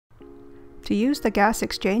To use the gas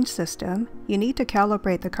exchange system, you need to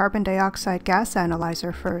calibrate the carbon dioxide gas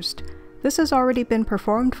analyzer first. This has already been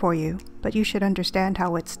performed for you, but you should understand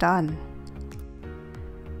how it's done.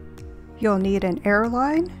 You'll need an air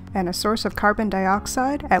line and a source of carbon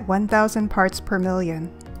dioxide at 1000 parts per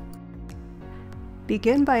million.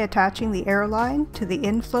 Begin by attaching the air line to the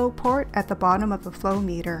inflow port at the bottom of the flow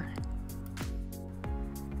meter.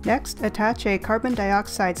 Next, attach a carbon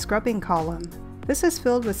dioxide scrubbing column. This is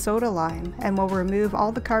filled with soda lime and will remove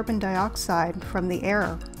all the carbon dioxide from the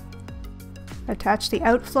air. Attach the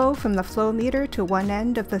outflow from the flow meter to one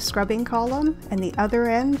end of the scrubbing column and the other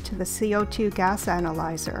end to the CO2 gas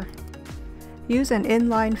analyzer. Use an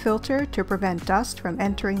inline filter to prevent dust from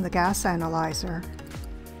entering the gas analyzer.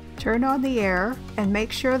 Turn on the air and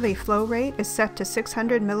make sure the flow rate is set to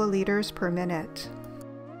 600 milliliters per minute.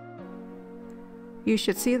 You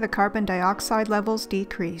should see the carbon dioxide levels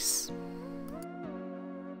decrease.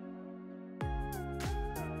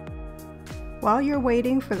 While you're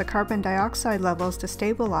waiting for the carbon dioxide levels to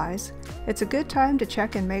stabilize, it's a good time to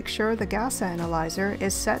check and make sure the gas analyzer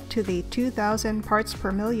is set to the 2000 parts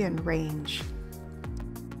per million range.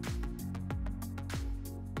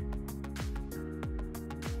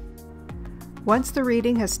 Once the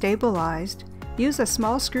reading has stabilized, use a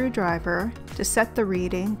small screwdriver to set the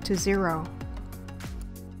reading to 0.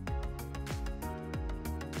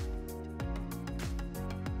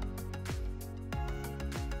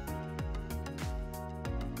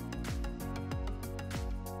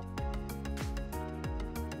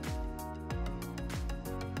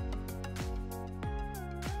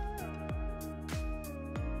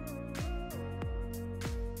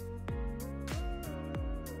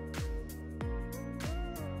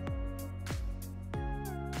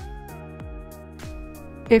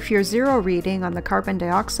 If your 0 reading on the carbon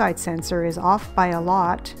dioxide sensor is off by a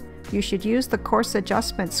lot, you should use the coarse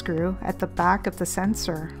adjustment screw at the back of the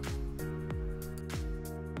sensor.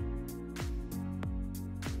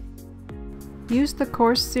 Use the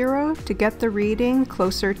coarse 0 to get the reading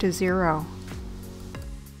closer to 0.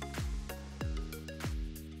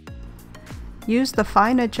 Use the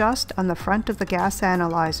fine adjust on the front of the gas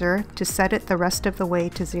analyzer to set it the rest of the way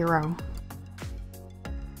to 0.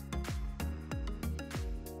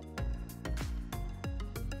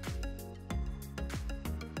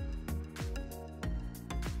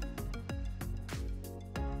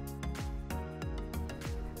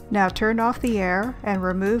 Now turn off the air and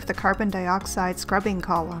remove the carbon dioxide scrubbing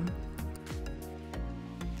column.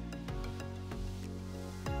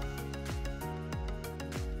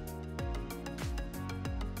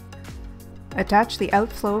 Attach the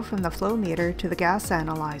outflow from the flow meter to the gas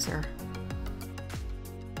analyzer.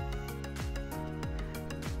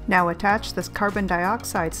 Now attach this carbon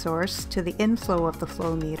dioxide source to the inflow of the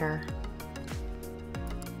flow meter.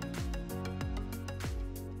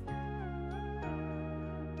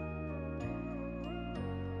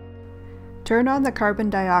 Turn on the carbon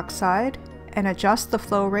dioxide and adjust the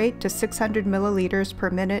flow rate to 600 milliliters per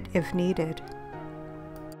minute if needed.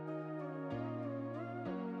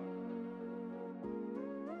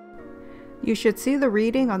 You should see the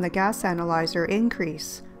reading on the gas analyzer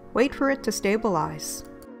increase. Wait for it to stabilize.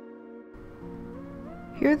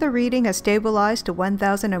 Here the reading has stabilized to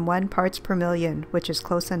 1001 parts per million, which is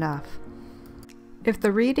close enough. If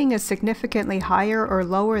the reading is significantly higher or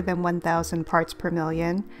lower than 1000 parts per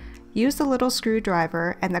million, use the little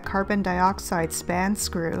screwdriver and the carbon dioxide span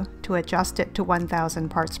screw to adjust it to 1000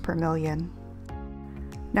 parts per million.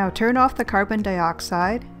 Now turn off the carbon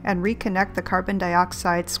dioxide and reconnect the carbon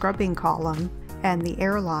dioxide scrubbing column and the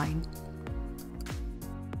air line.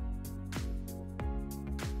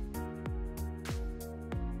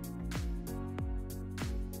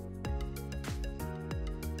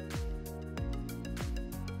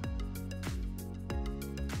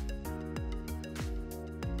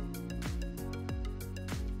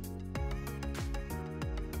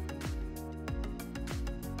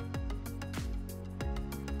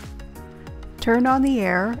 Turn on the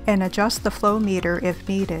air and adjust the flow meter if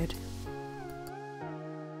needed.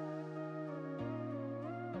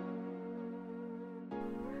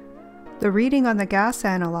 The reading on the gas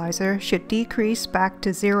analyzer should decrease back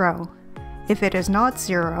to 0. If it is not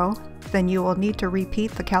 0, then you will need to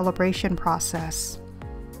repeat the calibration process.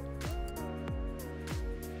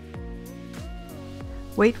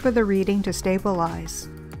 Wait for the reading to stabilize.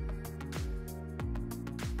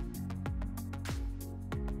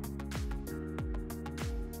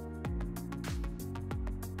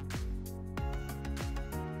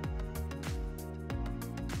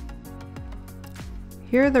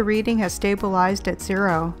 Here the reading has stabilized at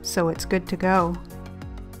 0, so it's good to go.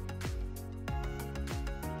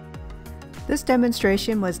 This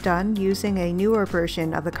demonstration was done using a newer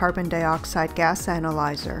version of the carbon dioxide gas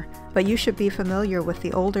analyzer, but you should be familiar with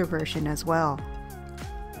the older version as well.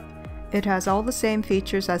 It has all the same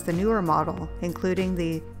features as the newer model, including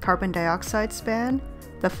the carbon dioxide span,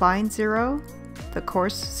 the fine zero, the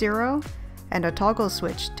coarse zero, and a toggle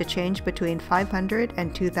switch to change between 500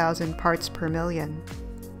 and 2000 parts per million.